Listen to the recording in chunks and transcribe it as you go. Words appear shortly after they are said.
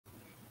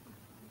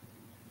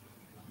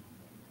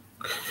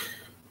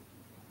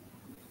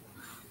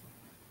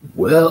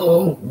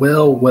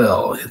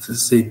Well. It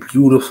is a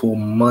beautiful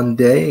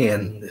Monday,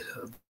 and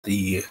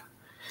the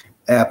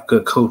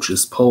APCA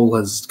coaches poll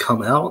has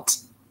come out,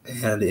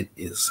 and it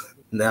is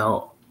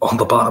now on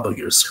the bottom of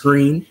your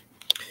screen.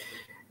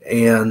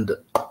 And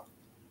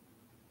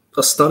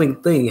a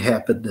stunning thing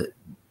happened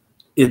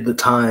in the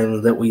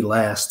time that we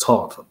last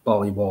talked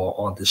volleyball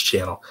on this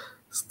channel.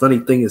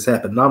 Stunning thing has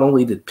happened. Not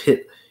only did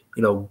Pitt,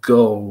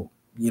 go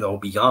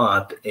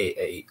beyond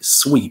a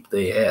sweep.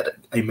 They had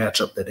a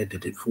matchup that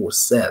ended in 4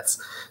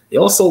 sets. They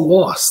also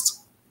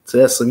lost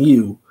to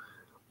SMU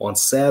on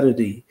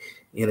Saturday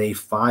in a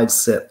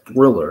 5-set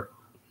thriller.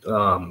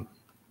 And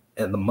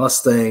the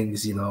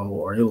Mustangs,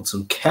 are able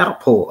to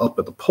catapult up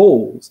at the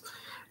polls.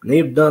 And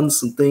they've done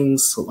some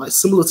things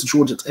similar to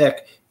Georgia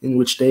Tech, in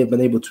which they have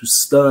been able to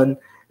stun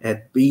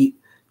and beat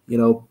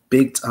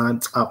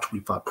big-time top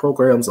 25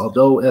 programs,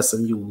 although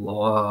SMU,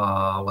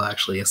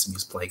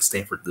 SMU's playing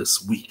Stanford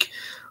this week.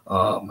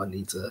 I'm gonna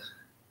need to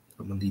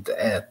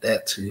add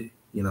that to,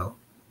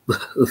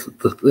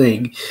 the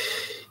thing.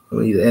 I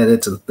need to add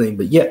it to the thing.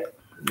 But yeah,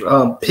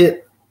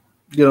 Pitt,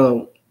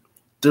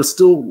 they're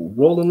still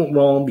rolling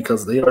along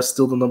because they are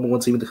still the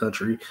 #1 team in the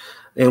country.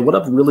 And what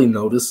I've really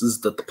noticed is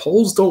that the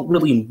polls don't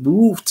really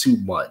move too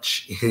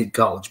much in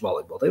college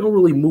volleyball. They don't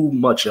really move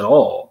much at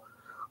all.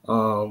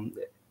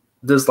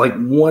 There's like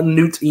one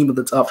new team in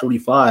the top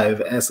 25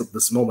 as of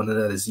this moment, and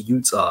that is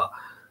Utah.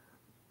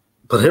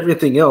 But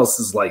everything else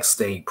is like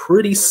staying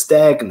pretty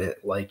stagnant.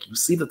 Like you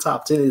see the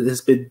top 10, it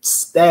has been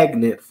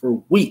stagnant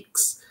for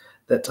weeks.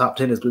 That top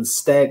 10 has been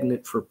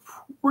stagnant for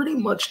pretty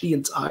much the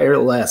entire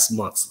last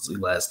month since we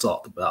last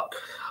talked about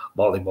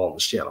volleyball on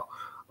this channel.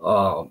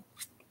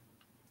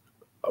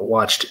 I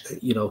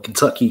watched,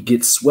 Kentucky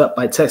get swept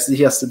by Texas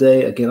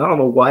yesterday. Again, I don't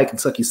know why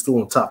Kentucky's still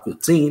in the top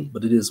 15,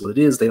 but it is what it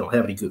is. They don't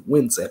have any good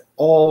wins at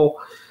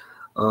all.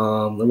 There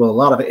were a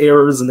lot of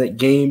errors in that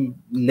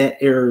game, net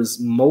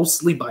errors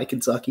mostly by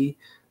Kentucky.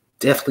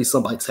 Definitely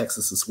some by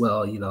Texas as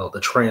well.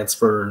 The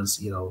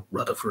transfers,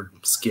 Rutherford,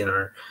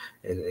 Skinner,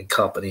 and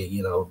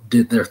company,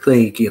 did their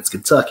thing against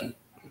Kentucky.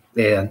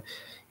 And,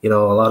 a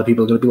lot of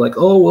people are going to be like,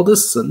 oh, well,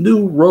 this is a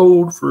new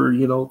road for,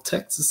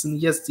 Texas and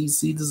the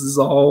SEC. This is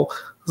all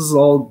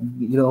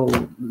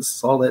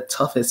that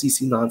tough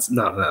SEC nonsense.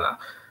 No.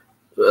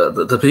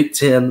 The Big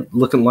Ten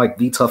looking like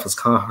the toughest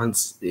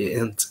conference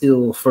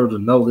until further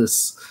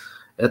notice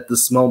at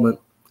this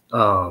moment.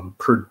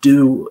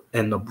 Purdue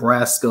and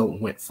Nebraska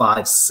went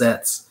 5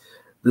 sets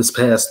this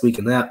past week,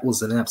 and that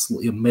was an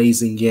absolutely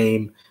amazing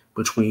game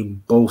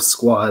between both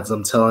squads.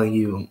 I'm telling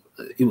you,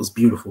 it was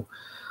beautiful.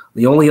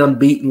 The only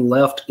unbeaten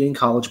left in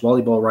college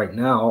volleyball right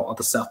now are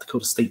the South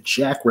Dakota State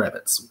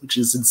Jackrabbits, which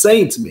is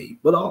insane to me,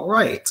 but all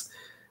right.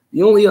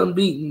 The only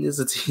unbeaten is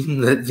a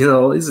team that,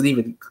 isn't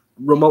even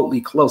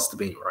remotely close to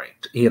being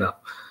ranked,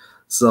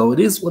 So it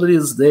is what it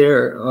is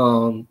there.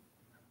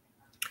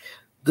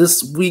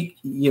 This week,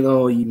 you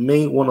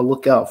may want to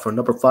look out for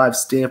number 5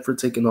 Stanford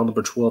taking on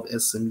number 12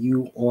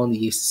 SMU on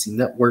the ACC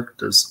network.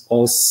 There's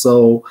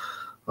also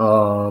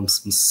some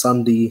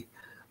Sunday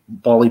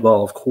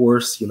volleyball, of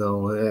course,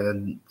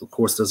 and of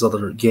course there's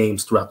other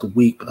games throughout the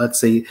week. But I'd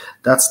say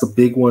that's the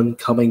big one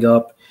coming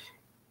up,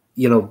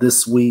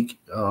 this week.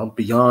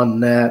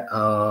 Beyond that,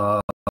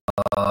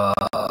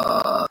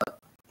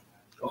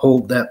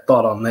 hold that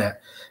thought on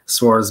that as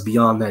far as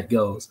beyond that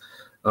goes.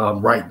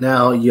 Right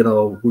now,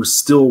 we're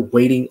still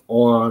waiting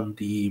on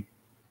the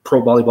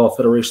Pro Volleyball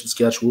Federation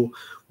schedule.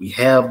 We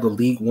have the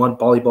League One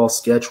volleyball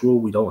schedule.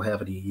 We don't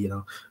have any,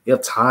 we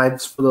have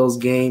times for those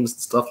games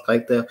and stuff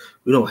like that.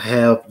 We don't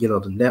have,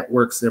 the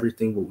networks and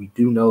everything, but we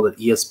do know that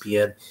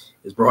ESPN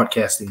is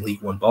broadcasting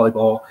League One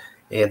volleyball,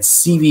 and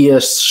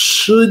CBS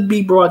should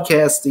be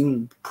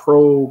broadcasting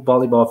Pro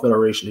Volleyball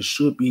Federation. It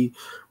should be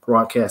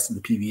broadcasting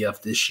the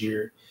PVF this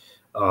year.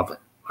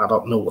 But I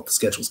don't know what the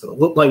schedule is going to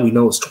look like. We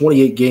know it's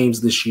 28 games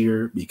this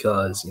year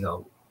because,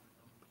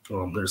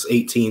 there's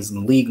 8 teams in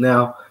the league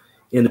now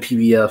in the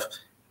PVF,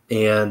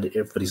 and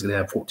everybody's going to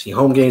have 14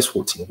 home games,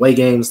 14 away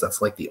games.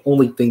 That's like the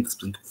only thing that's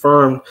been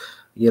confirmed.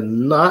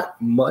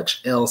 Not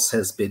much else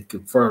has been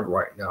confirmed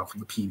right now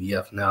from the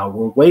PVF. Now,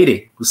 we're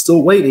waiting. We're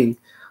still waiting.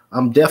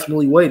 I'm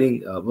definitely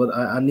waiting, but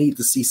I need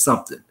to see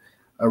something.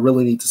 I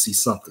really need to see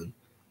something.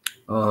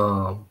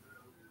 And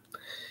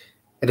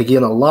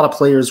again, a lot of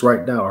players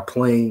right now are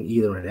playing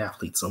either in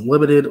Athletes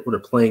Unlimited or they're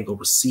playing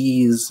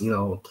overseas,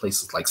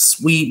 places like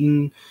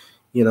Sweden,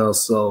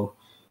 so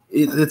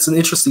it's an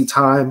interesting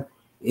time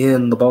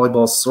in the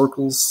volleyball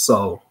circles.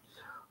 So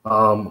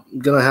I'm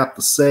going to have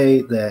to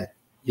say that,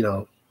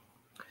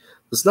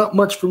 there's not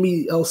much for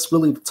me else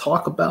really to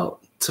talk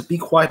about, to be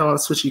quite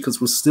honest with you,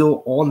 because we're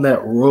still on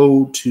that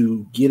road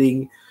to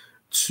getting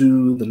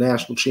to the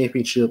national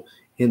championship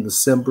in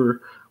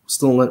December. We're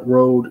still on that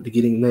road to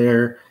getting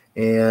there.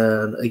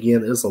 And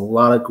again, there's a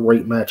lot of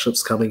great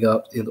matchups coming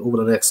up over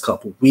the next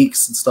couple of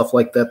weeks and stuff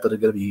like that that are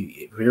going to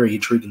be very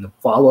intriguing to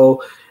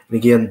follow. And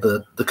again,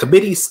 the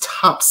committee's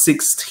top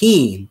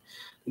 16,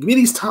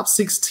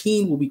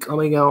 will be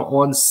coming out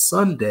on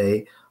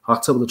Sunday,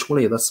 October the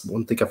 20th. That's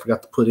one thing I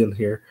forgot to put in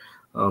here.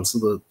 So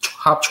the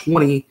top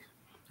 20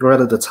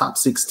 rather the top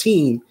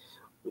 16,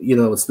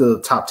 instead of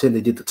the top 10,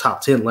 they did the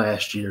top 10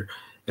 last year.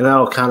 And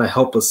that'll kind of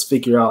help us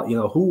figure out,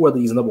 who are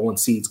these number one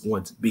seeds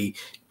going to be.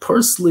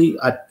 Personally,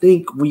 I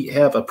think we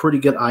have a pretty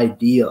good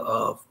idea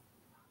of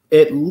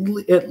at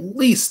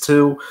least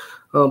two.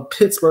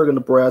 Pittsburgh and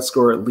Nebraska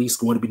are at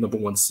least going to be number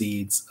one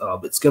seeds.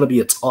 It's going to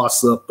be a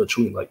toss-up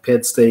between like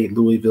Penn State,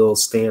 Louisville,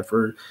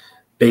 Stanford,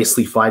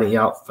 basically fighting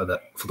out for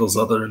those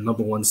other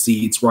number one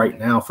seeds right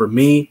now for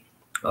me.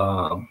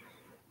 And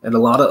a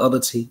lot of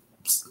other teams,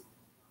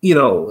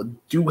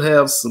 do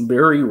have some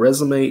very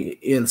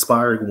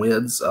resume-inspiring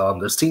wins.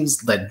 There's teams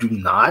that do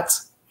not.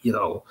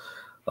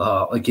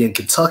 Again,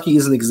 Kentucky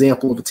is an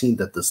example of a team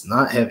that does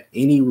not have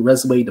any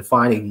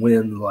resume-defining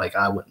win. Like,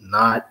 I would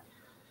not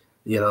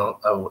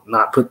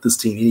put this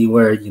team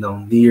anywhere,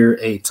 near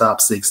a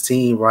top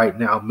 16 right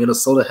now.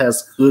 Minnesota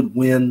has good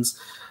wins.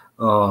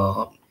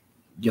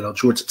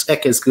 Georgia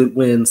Tech has good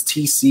wins.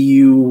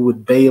 TCU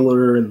with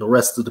Baylor and the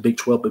rest of the Big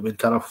 12 have been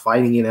kind of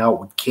fighting it out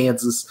with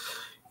Kansas,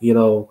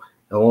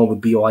 along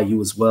with BYU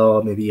as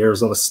well, maybe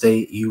Arizona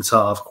State,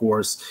 Utah, of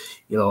course.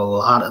 A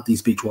lot of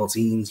these Big 12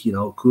 teams,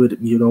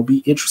 could, be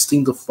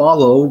interesting to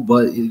follow.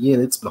 But, again,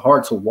 it's been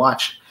hard to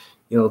watch,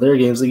 their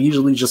games. They've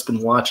usually just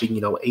been watching,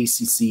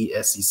 ACC,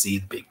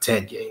 SEC, Big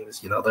 10 games.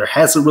 There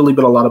hasn't really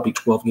been a lot of Big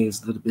 12 games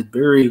that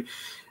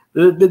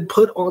have been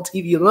put on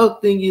TV. Another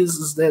thing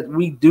is that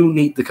we do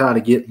need to kind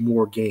of get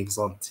more games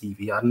on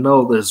TV. I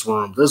know there's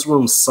room. There's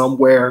room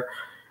somewhere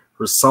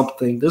for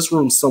something. There's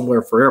room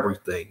somewhere for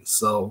everything.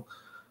 So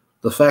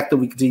the fact that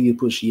we continue to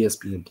push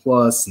ESPN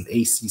Plus and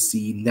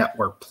ACC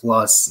Network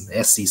Plus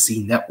and SEC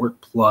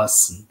Network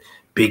Plus and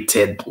Big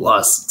 10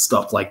 Plus and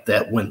stuff like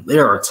that, when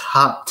there are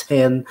top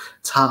 10,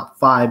 top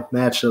 5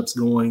 matchups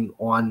going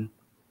on,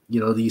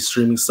 these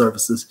streaming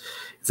services,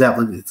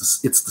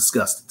 it's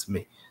disgusting to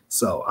me.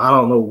 So I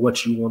don't know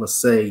what you want to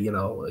say.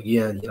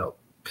 Again,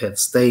 Penn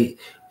State,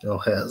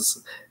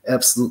 has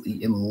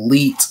absolutely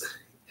elite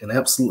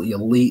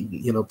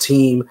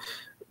team.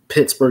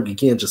 Pittsburgh,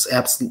 again, just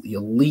absolutely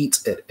elite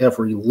at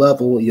every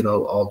level.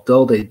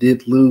 Although they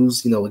did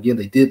lose,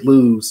 they did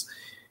lose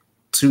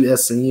to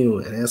SMU,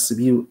 and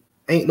SMU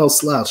ain't no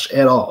slouch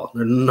at all.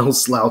 There are no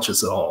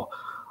slouches at all.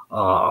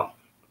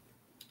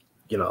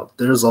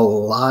 There's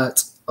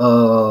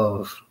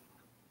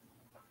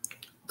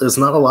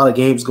not a lot of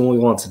games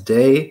going on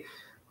today.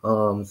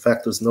 In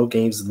fact, there's no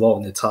games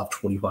involving the top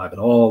 25 at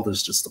all.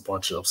 There's just a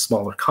bunch of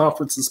smaller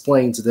conferences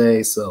playing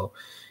today. So,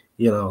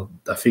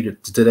 I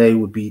figured today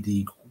would be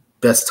the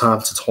best time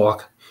to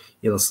talk,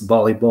 some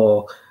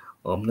volleyball.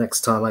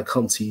 Next time I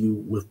come to you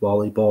with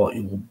volleyball,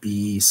 it will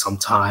be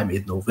sometime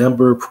in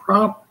November,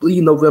 probably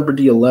November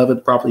the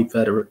 11th, probably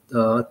Veterans.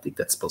 I think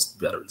that's supposed to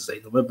be Veterans Day.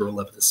 November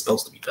 11th is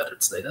supposed to be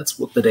Veterans Day. That's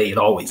what the day it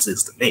always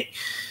is to me.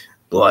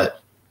 But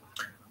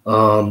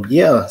so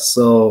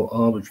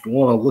if you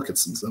want to look at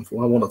some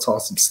info, I want to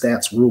talk some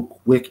stats real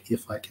quick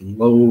if I can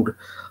load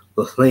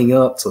the thing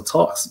up to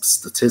talk some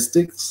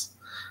statistics.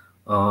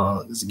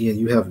 Because again,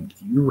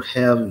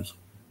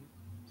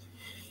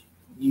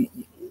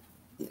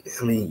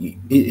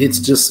 it's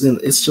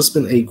just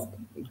been a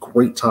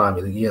great time,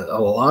 and again, a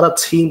lot of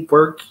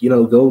teamwork,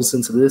 goes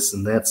into this,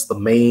 and that's the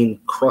main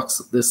crux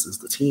of this is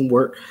the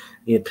teamwork.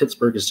 And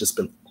Pittsburgh has just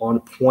been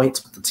on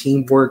point with the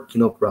teamwork,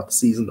 throughout the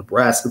season.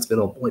 Nebraska's been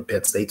on point.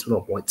 Penn State's been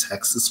on point.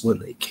 Texas, when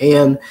they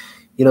can,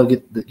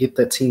 get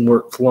that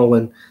teamwork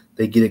flowing,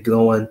 they get it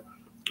going.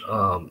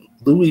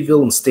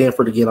 Louisville and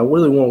Stanford, again, I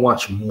really want to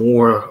watch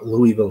more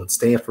Louisville and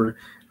Stanford.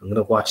 I'm going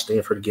to watch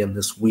Stanford again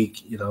this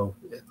week,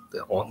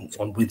 on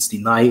Wednesday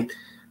night.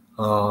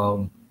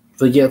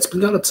 But yeah, it's been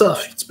kind of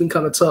tough. It's been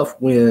kind of tough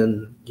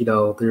when,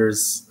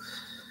 there's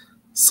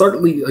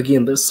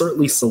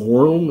certainly some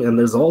room, and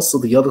there's also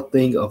the other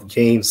thing of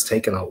games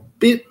taking a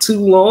bit too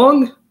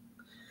long,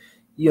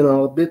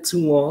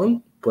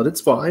 but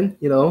it's fine,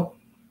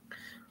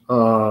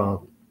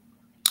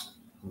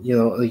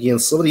 again,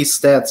 some of these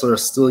stats are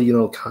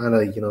still, kind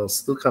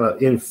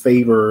of in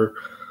favor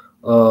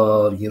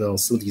of,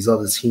 some of these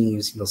other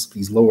teams, some of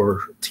these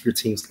lower tier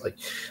teams, like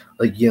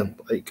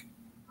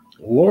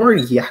Lauren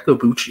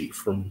Yacobucci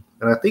and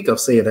I think I'm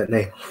saying that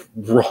name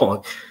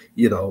wrong,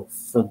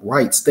 from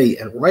Wright State,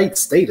 and Wright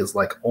State is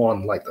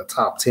on the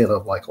top 10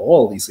 of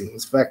all these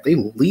things. In fact, they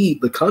lead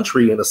the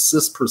country in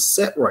assists per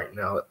set right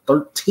now at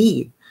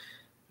 13,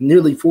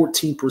 nearly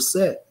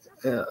 14%.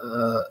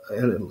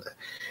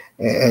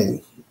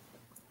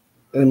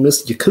 And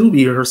Miss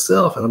Jacoby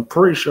herself, and I'm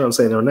pretty sure I'm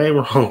saying her name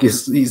wrong,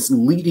 is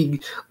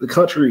leading the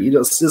country,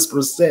 assists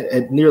per set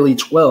at nearly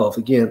 12.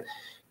 Again,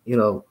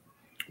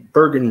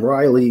 Bergen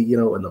Riley,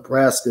 in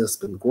Nebraska has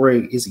been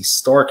great. Izzy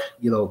Stark,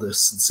 the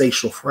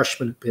sensational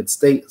freshman at Penn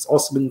State, has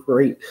also been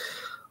great.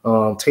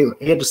 Taylor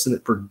Anderson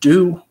at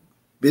Purdue,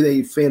 been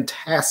a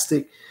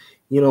fantastic,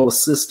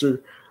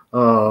 assister.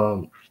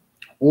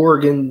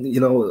 Oregon,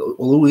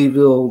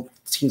 Louisville,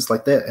 teams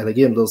like that. And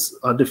again, those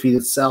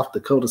undefeated South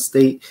Dakota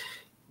State,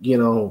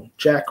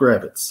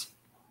 Jackrabbits,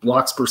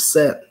 blocks per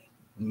set.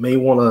 May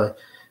want to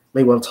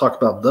may want to talk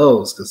about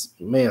those because,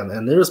 man,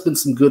 and there's been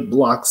some good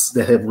blocks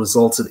that have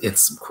resulted in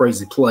some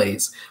crazy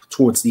plays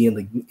towards the end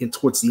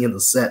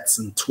of sets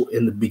and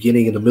in the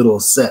beginning and the middle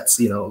of sets.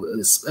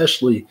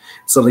 Especially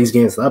some of these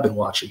games that I've been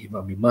watching.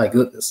 I mean, my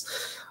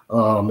goodness.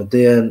 And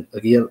then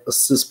again,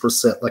 assists per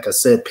set, like I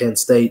said, Penn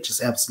State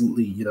just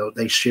absolutely,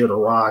 they share the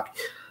rock.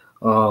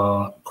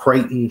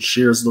 Creighton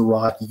shares the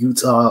rock.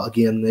 Utah,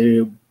 again,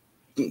 they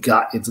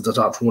got into the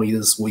top 20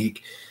 this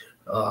week.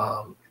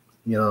 And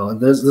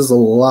there's a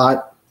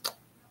lot.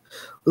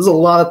 There's a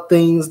lot of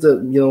things that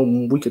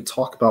we could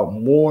talk about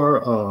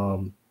more.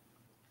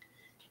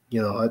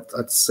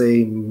 I'd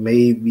say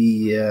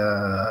maybe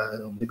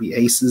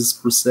aces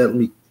per set.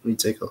 Let me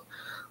take a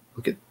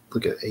look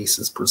at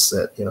aces per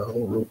set.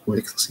 Real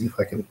quick, see if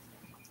I can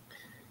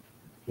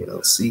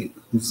see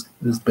who's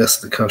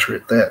best in the country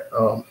at that.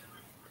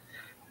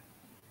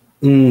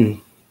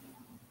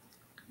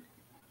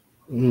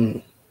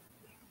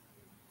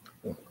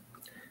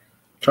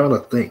 Trying to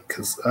think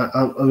because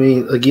I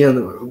mean, again,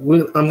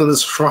 I'm going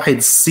to try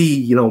and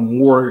see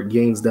more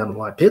games down the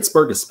line.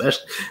 Pittsburgh,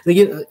 especially. And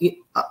again,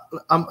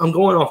 I'm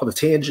going off on a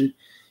tangent,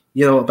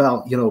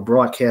 about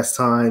broadcast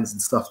times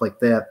and stuff like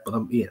that. But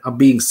I'm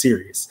being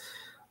serious.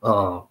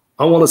 I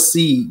want to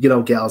see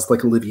gals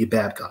like Olivia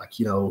Babcock,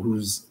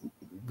 who's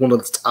one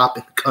of the top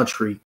in the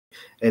country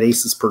at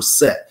aces per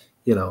set.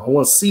 I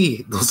want to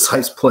see those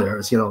types of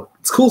players.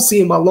 It's cool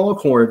seeing my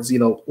Longhorns,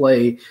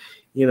 play.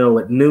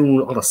 At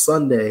noon on a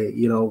Sunday,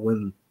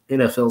 when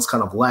NFL is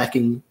kind of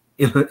lacking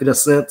in a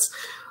sense.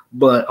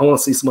 But I want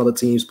to see some other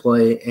teams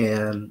play,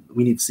 and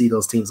we need to see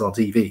those teams on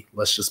TV.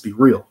 Let's just be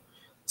real.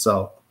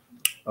 So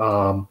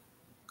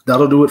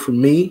that'll do it for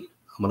me.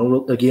 I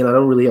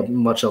don't really have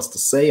much else to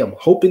say. I'm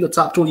hoping the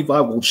top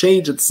 25 will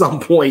change at some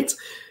point.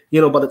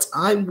 By the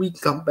time we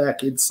come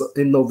back in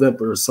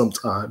November or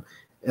sometime,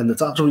 and the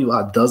top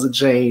 25 doesn't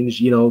change,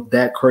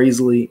 that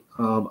crazily,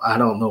 I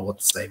don't know what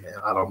to say, man.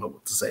 I don't know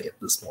what to say at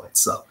this point.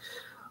 So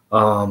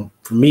from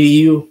me to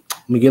you,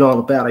 let me get on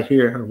up out of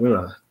here. We're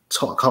going to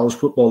talk college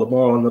football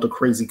tomorrow. Another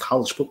crazy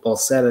college football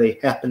Saturday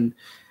happened.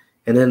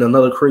 And then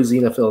another crazy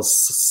NFL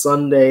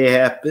Sunday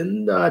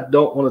happened. I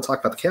don't want to talk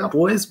about the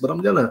Cowboys, but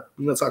I'm gonna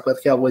talk about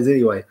the Cowboys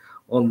anyway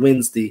on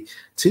Wednesday.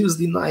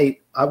 Tuesday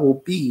night, I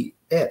will be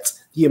at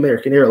the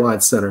American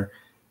Airlines Center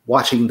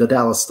watching the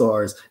Dallas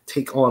Stars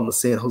take on the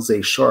San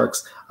Jose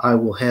Sharks. I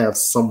will have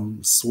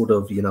some sort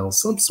of video,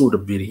 some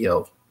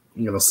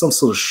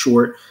sort of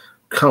short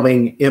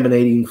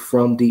emanating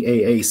from the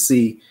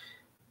AAC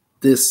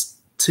this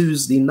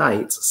Tuesday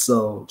night.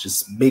 So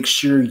just make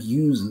sure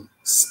you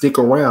stick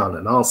around,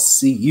 and I'll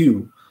see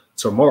you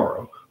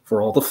tomorrow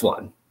for all the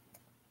fun.